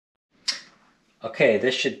Okay,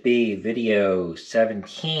 this should be video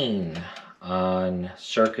 17 on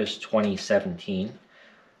Circus 2017.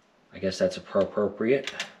 I guess that's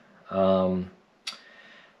appropriate.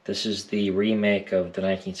 This is the remake of the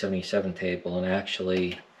 1977 table, and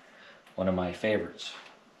actually one of my favorites.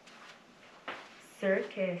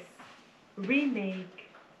 Circus remake.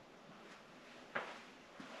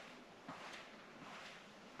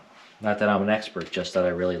 Not that I'm an expert, just that I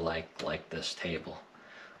really like this table.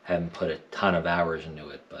 Haven't put a ton of hours into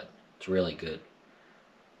it, but it's really good.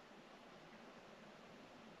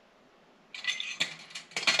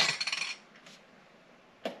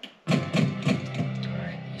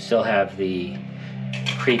 Alright, you still have the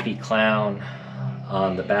creepy clown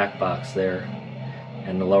on the back box there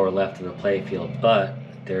in the lower left of the playfield, but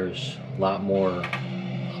there's a lot more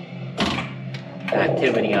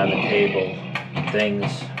activity on the table,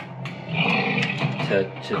 things to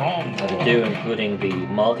do, including the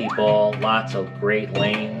multi-ball, lots of great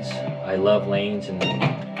lanes. I love lanes in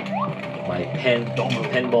my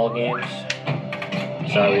pinball games.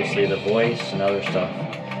 So obviously the voice and other stuff.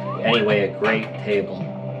 Anyway, a great table.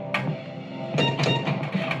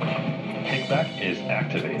 Kickback is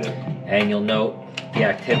activated. And you'll note the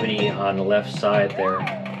activity on the left side there.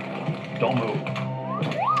 Don't move.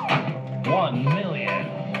 1 million.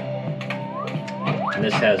 And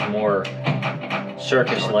this has more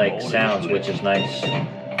circus-like sounds, which is nice.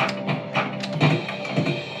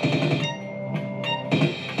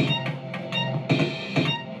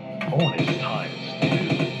 Bonus times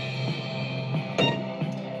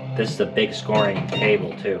 2. This is a big scoring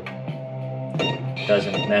table too.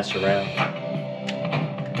 Doesn't mess around.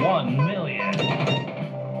 1 million.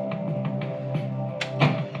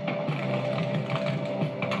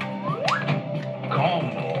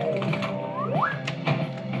 Combo.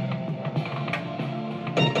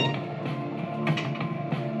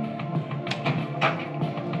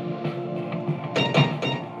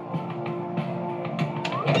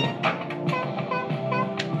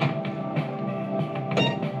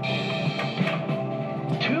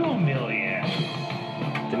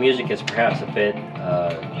 The music is perhaps a bit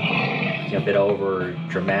over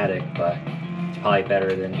dramatic, but it's probably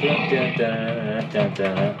better than dun, dun, dun, dun,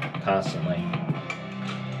 dun, constantly.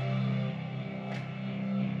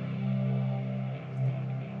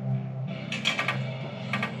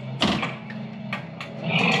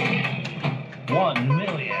 $1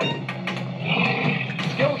 million.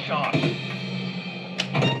 Skill shot.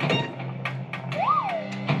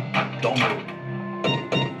 Don't move.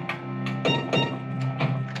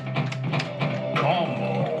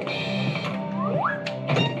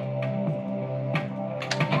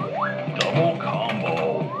 Double combo.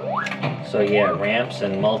 So yeah, ramps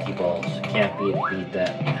and multi-balls. Can't beat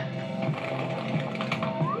that.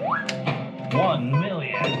 1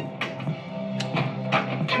 million.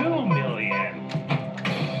 2 million.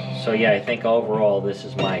 So yeah, I think overall this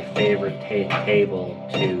is my favorite table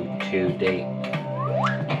to date.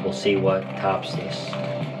 We'll see what tops this.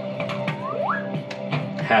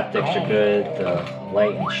 Haptics are good. The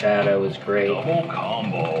light and shadow is great. Double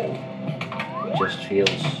combo. Just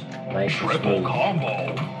feels nice and Triple smooth.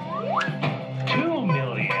 combo. 2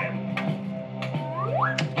 million.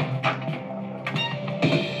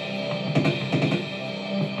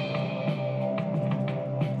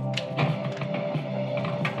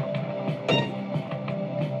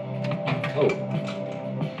 Oh,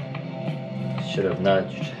 should have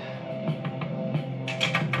nudged.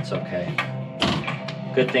 It's okay.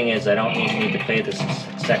 Good thing is I don't need to play this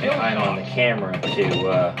second time on the camera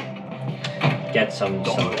to get some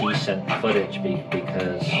decent footage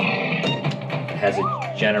because it has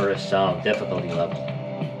a generous difficulty level.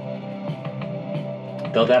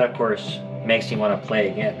 Though that, of course, makes you want to play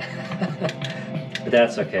again. But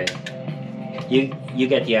that's okay. You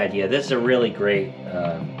get the idea. This is a really great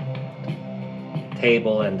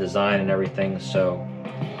table and design and everything, so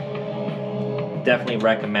definitely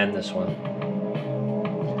recommend this one.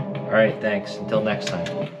 Alright, thanks. Until next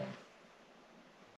time.